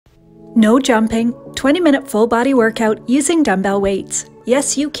No jumping, 20-minute full body workout using dumbbell weights.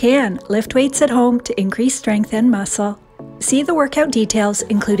 Yes, you can lift weights at home to increase strength and muscle. See the workout details,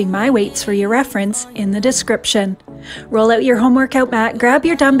 including my weights for your reference, in the description. Roll out your home workout mat, grab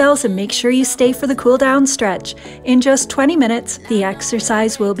your dumbbells, and make sure you stay for the cool down stretch. In just 20 minutes, the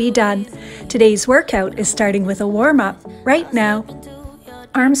exercise will be done. Today's workout is starting with a warm-up right now.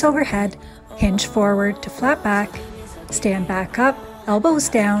 Arms overhead, hinge forward to flat back, stand back up, elbows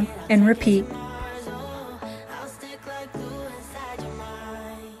down, and repeat.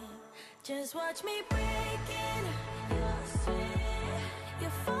 Just watch me breaking your sweat. You're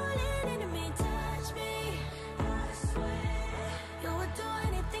falling into me, touch me. I swear you would do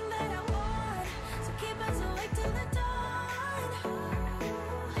anything that I want. So keep us awake till the dawn.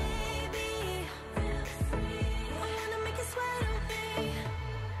 Baby, feel free. I wanna make you sweat on me.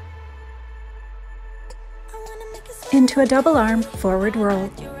 I wanna make you sweat. Into a double arm forward roll.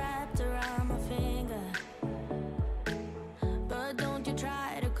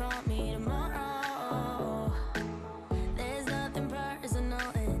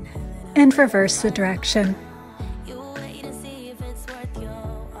 And reverse the direction.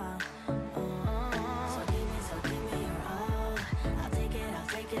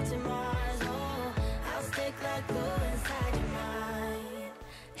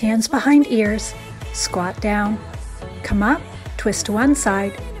 Hands behind ears, squat down, come up, twist to one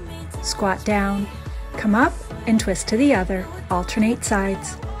side, squat down, come up, and twist to the other. Alternate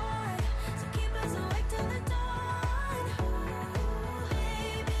sides.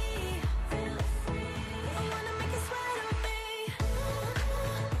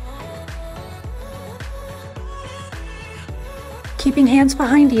 Keeping hands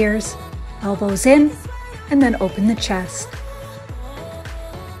behind ears, elbows in, and then open the chest.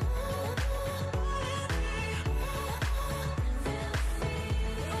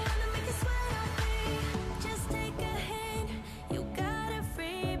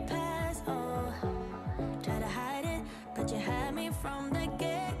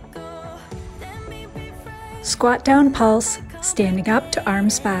 Squat down pulse, standing up to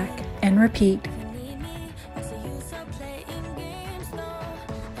arms back, and repeat.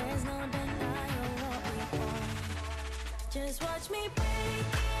 Just watch me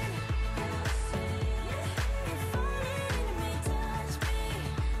breaking your sweat. You're falling into me, touch me.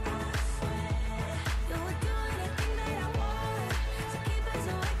 I swear you would do anything that I want. So keep us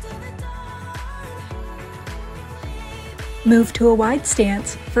awake till the dawn. Move to a wide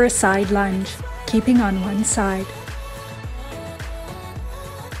stance for a side lunge, keeping on one side.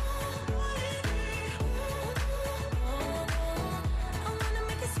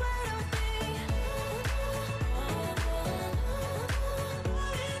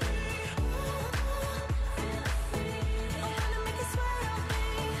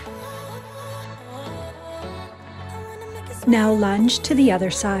 Now lunge to the other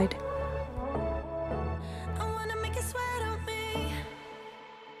side.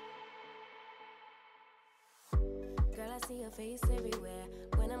 Girl, I see your face everywhere.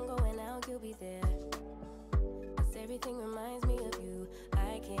 When I'm going out, you'll be there. 'Cause everything reminds me of you.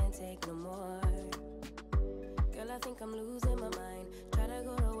 I can't take no more. Girl, I think I'm losing my mind. Try to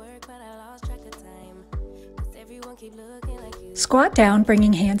go to work, but I lost track of time. 'Cause everyone keep looking like you. Squat down,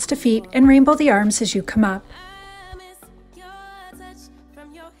 bringing hands to feet, and rainbow the arms as you come up. I miss your touch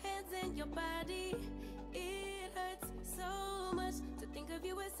from your hands and your body. It hurts so much to think of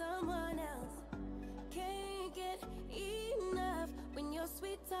you as someone else. Can't get enough when you're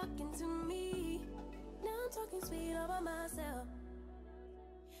sweet talking to me. Now I'm talking sweet all by myself.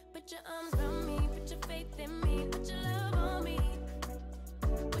 Put your arms around me, put your faith in me, put your love on me.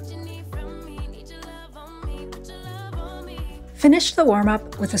 What you need from me, need your love on me, put your love on me. Finish the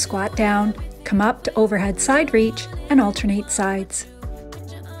warm-up with a squat down, come up to overhead side reach, and alternate sides.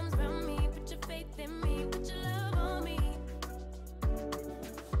 Put your arms around me, put your faith in me, put your love on me.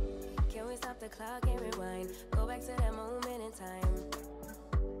 Can we stop the clock and rewind? Go back to that moment in time.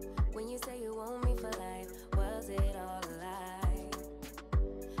 When you say you want me for life, was it all a lie?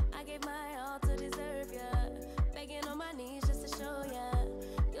 I gave my all to deserve ya, begging on my knees just to show ya.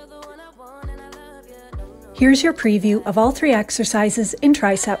 You're the one I want and I love ya. No, no. Here's your preview of all 3 exercises in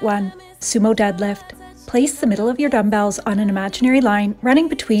Triset ONE. Sumo deadlift. Place the middle of your dumbbells on an imaginary line running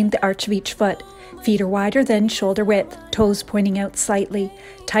between the arch of each foot. Feet are wider than shoulder width, toes pointing out slightly.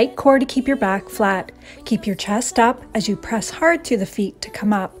 Tight core to keep your back flat. Keep your chest up as you press hard through the feet to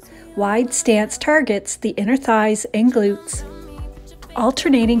come up. Wide stance targets the inner thighs and glutes.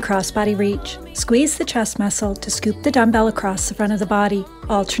 Alternating crossbody reach. Squeeze the chest muscle to scoop the dumbbell across the front of the body.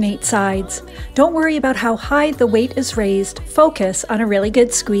 Alternate sides. Don't worry about how high the weight is raised. Focus on a really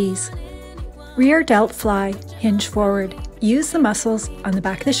good squeeze. Rear delt fly. Hinge forward. Use the muscles on the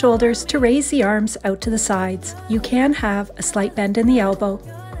back of the shoulders to raise the arms out to the sides. You can have a slight bend in the elbow.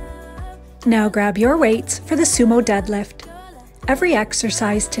 Now grab your weights for the Sumo deadlift. Every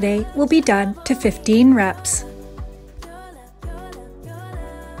exercise today will be done to 15 reps.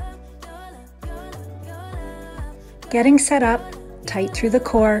 Getting set up, tight through the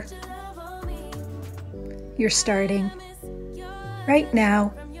core. You're starting right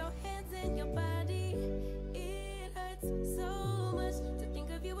now.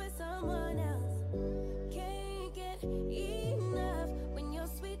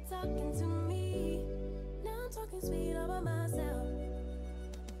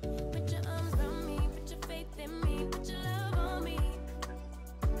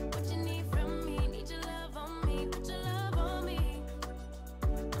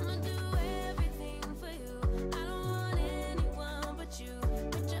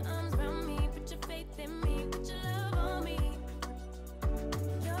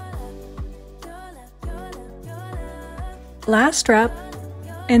 Last rep,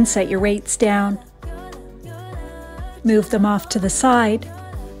 and set your weights down. Move them off to the side,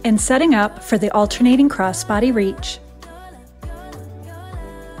 and setting up for the alternating crossbody reach.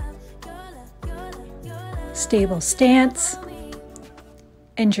 Stable stance,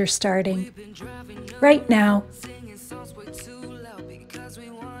 and you're starting right now.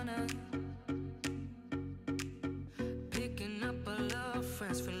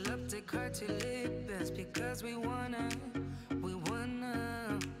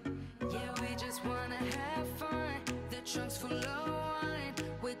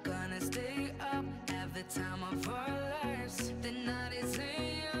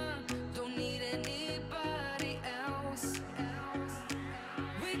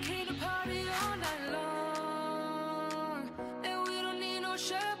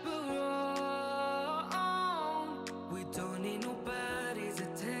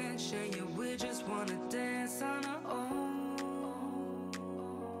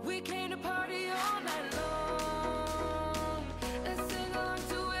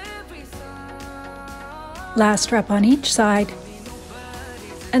 Last rep on each side,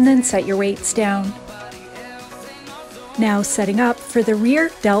 and then set your weights down. Now setting up for the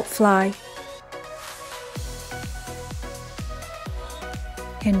rear delt fly.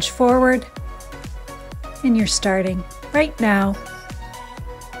 Hinge forward, and you're starting right now.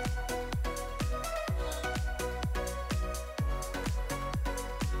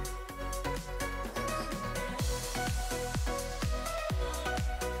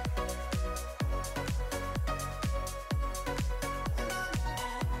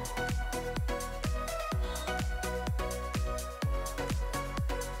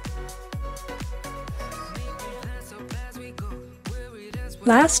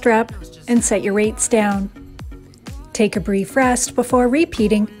 Last rep, and set your weights down. Take a brief rest before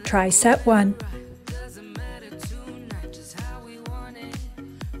repeating Triset ONE.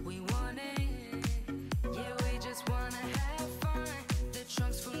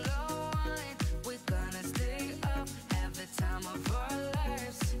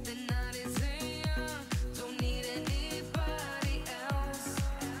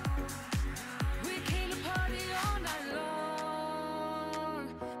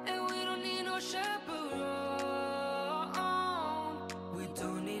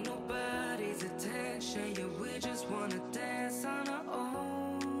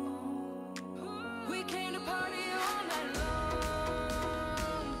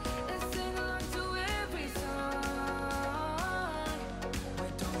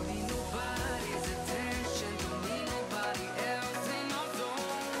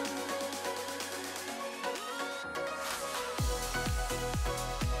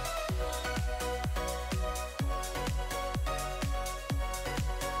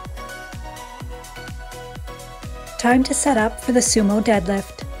 Time to set up for the Sumo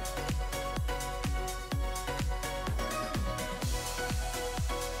deadlift.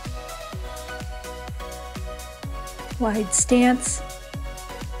 Wide stance,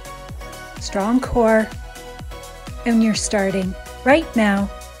 strong core, and you're starting right now.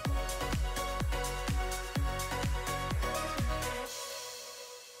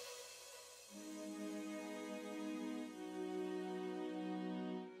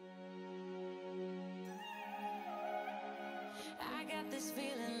 I got this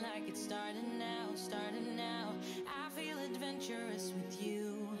feeling like it's starting now, starting now. I feel adventurous with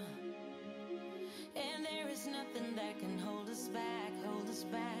you, and there is nothing that can hold us back.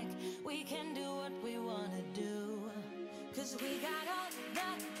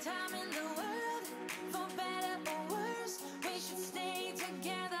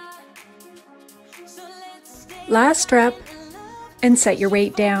 Last rep, and set your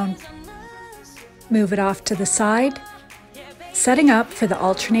weight down. Move it off to the side, setting up for the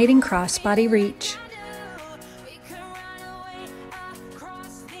alternating crossbody reach.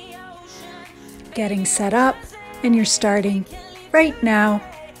 Getting set up, and you're starting right now.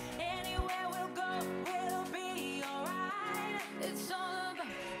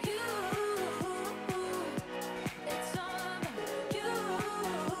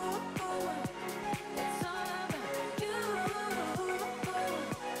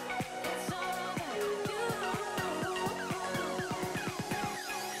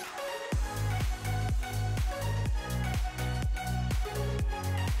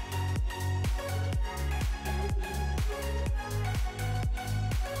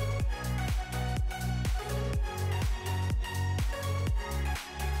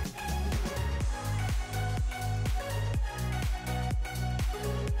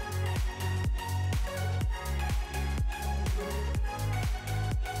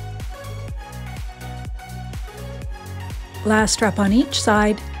 Last rep on each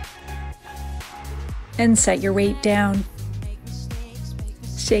side, and set your weight down.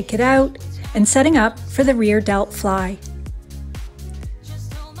 Shake it out, and setting up for the rear delt fly.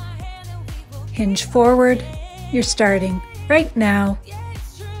 Hinge forward, you're starting right now.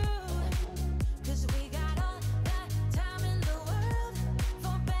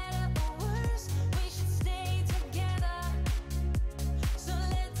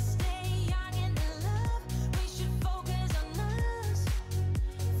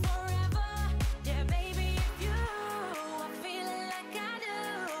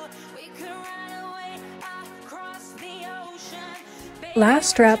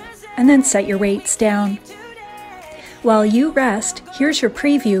 Last rep, and then set your weights down. While you rest, here's your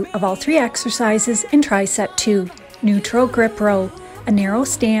preview of all 3 exercises in Triset 2. Neutral grip row, a narrow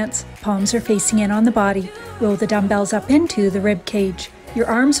stance, palms are facing in on the body. Roll the dumbbells up into the rib cage. Your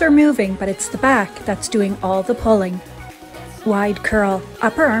arms are moving, but it's the back that's doing all the pulling. Wide curl,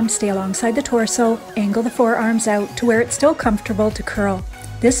 upper arms stay alongside the torso, angle the forearms out to where it's still comfortable to curl.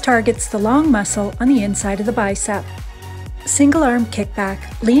 This targets the long muscle on the inside of the bicep. Single arm kickback,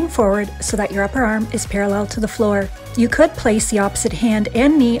 lean forward so that your upper arm is parallel to the floor. You could place the opposite hand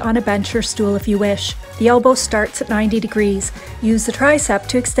and knee on a bench or stool if you wish. The elbow starts at 90 degrees. Use the tricep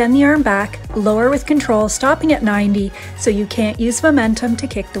to extend the arm back, lower with control, stopping at 90 so you can't use momentum to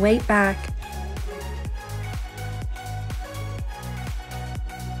kick the weight back.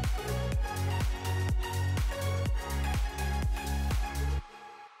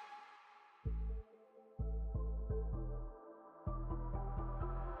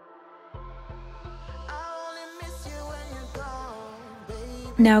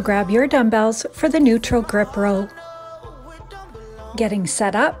 Now grab your dumbbells for the neutral grip row. Getting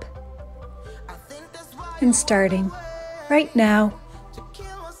set up and starting right now.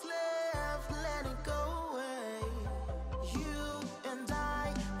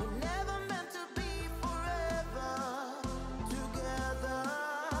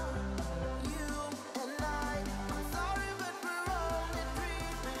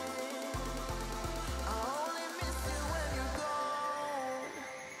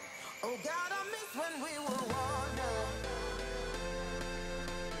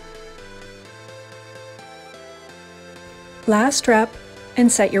 Last rep,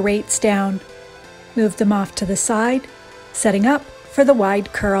 and set your weights down. Move them off to the side, setting up for the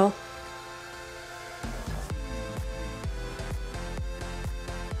wide curl.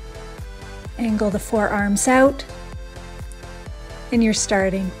 Angle the forearms out, and you're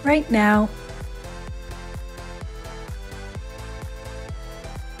starting right now.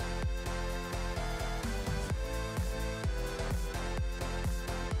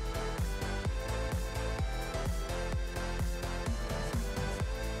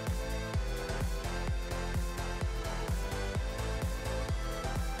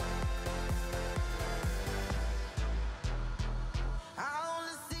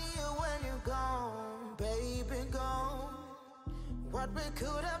 What we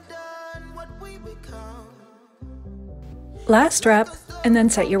could have done, what we become. Last rep, and then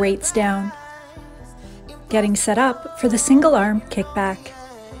set your weights down. Getting set up for the single arm kickback.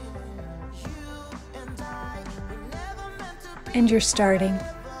 And you're starting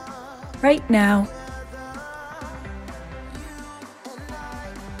right now.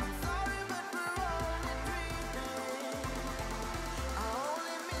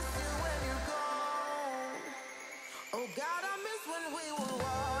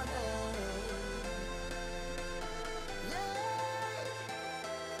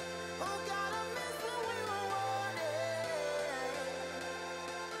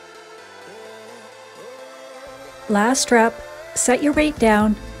 Last rep, set your weight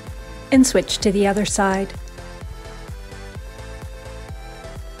down and switch to the other side.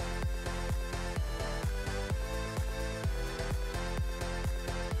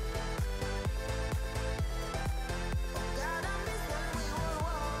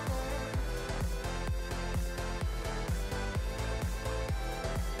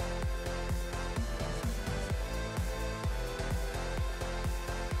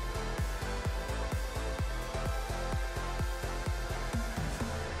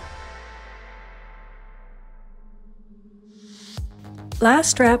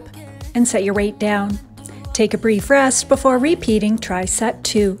 Last rep, and set your weight down. Take a brief rest before repeating Triset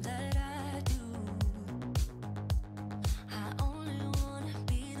 2.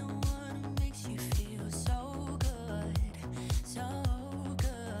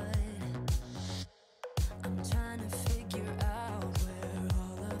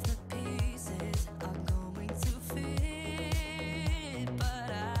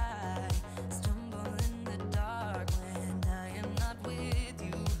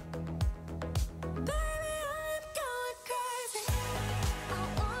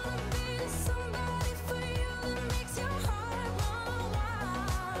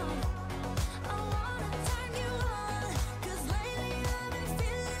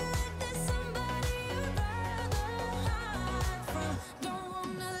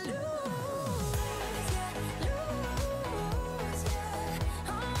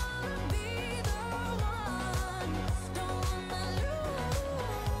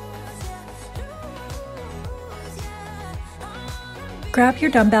 Grab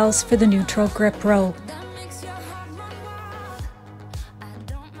your dumbbells for the neutral grip row.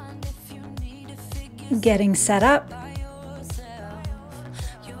 Getting set up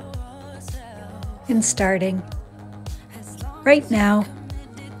and starting right now.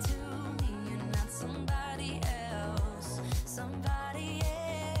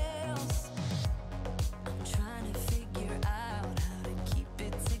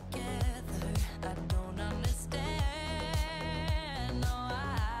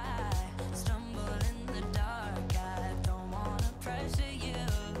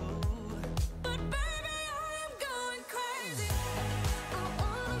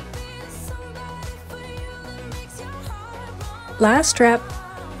 Last rep,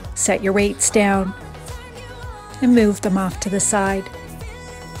 set your weights down and move them off to the side.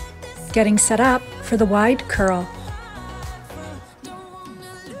 Getting set up for the wide curl.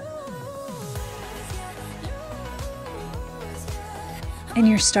 And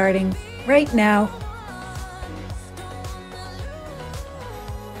you're starting right now.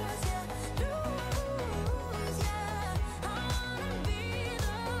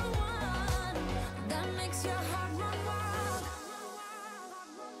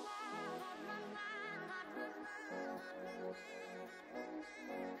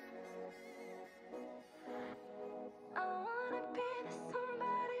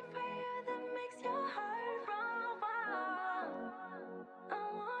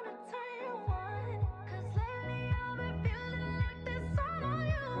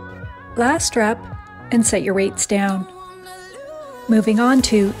 Last rep, and set your weights down. Moving on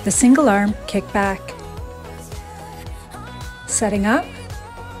to the single arm kickback. Setting up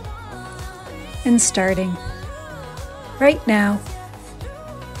and starting right now.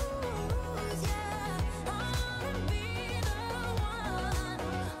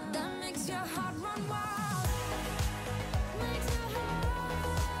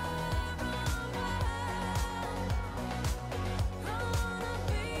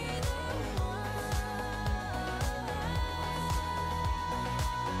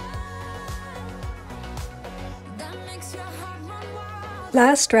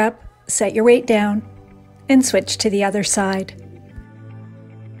 Last rep, set your weight down and switch to the other side.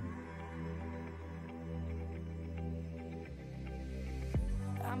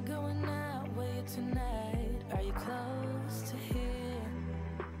 I'm going out with you tonight. Are you close to here?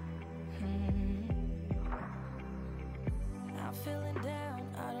 I'm feeling down,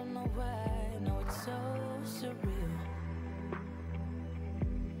 I don't know why. No, it's so surreal.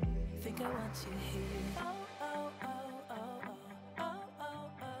 Think I want you here.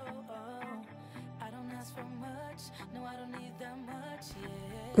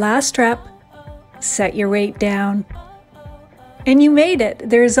 Last rep, set your weight down. And you made it.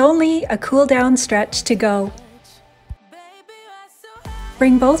 There's only a cool down stretch to go.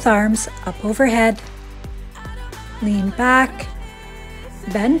 Bring both arms up overhead. Lean back,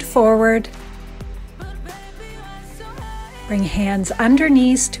 bend forward. Bring hands under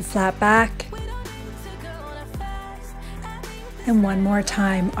knees to flat back. And one more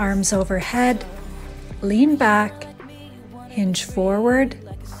time, arms overhead. lean back, hinge forward,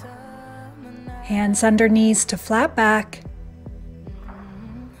 hands under knees to flat back,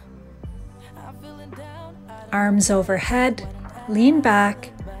 arms overhead, lean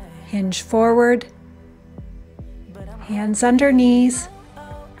back, hinge forward, hands under knees,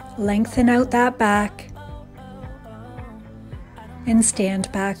 lengthen out that back, and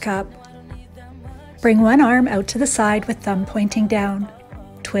stand back up. Bring one arm out to the side with thumb pointing down.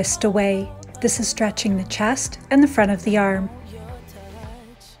 Twist away. This is stretching the chest and the front of the arm.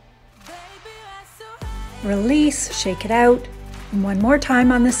 Release, shake it out, and one more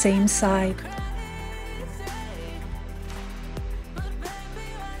time on the same side.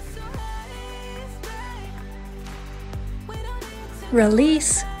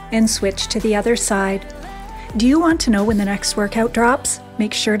 Release and switch to the other side. Do you want to know when the next workout drops?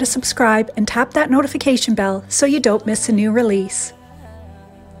 Make sure to subscribe and tap that notification bell so you don't miss a new release.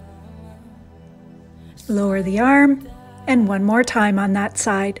 Lower the arm and one more time on that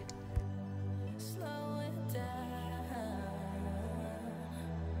side.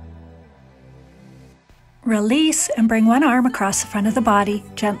 Release and bring one arm across the front of the body.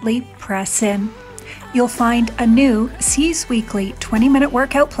 Gently press in. You'll find a new CEE's Weekly 20-minute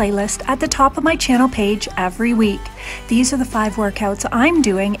workout playlist at the top of my channel page every week. These are the 5 workouts I'm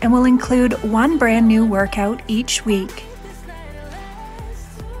doing and will include one brand new workout each week.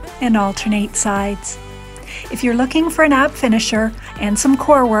 And alternate sides. If you're looking for an ab finisher and some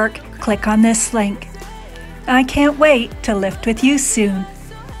core work, click on this link. I can't wait to lift with you soon.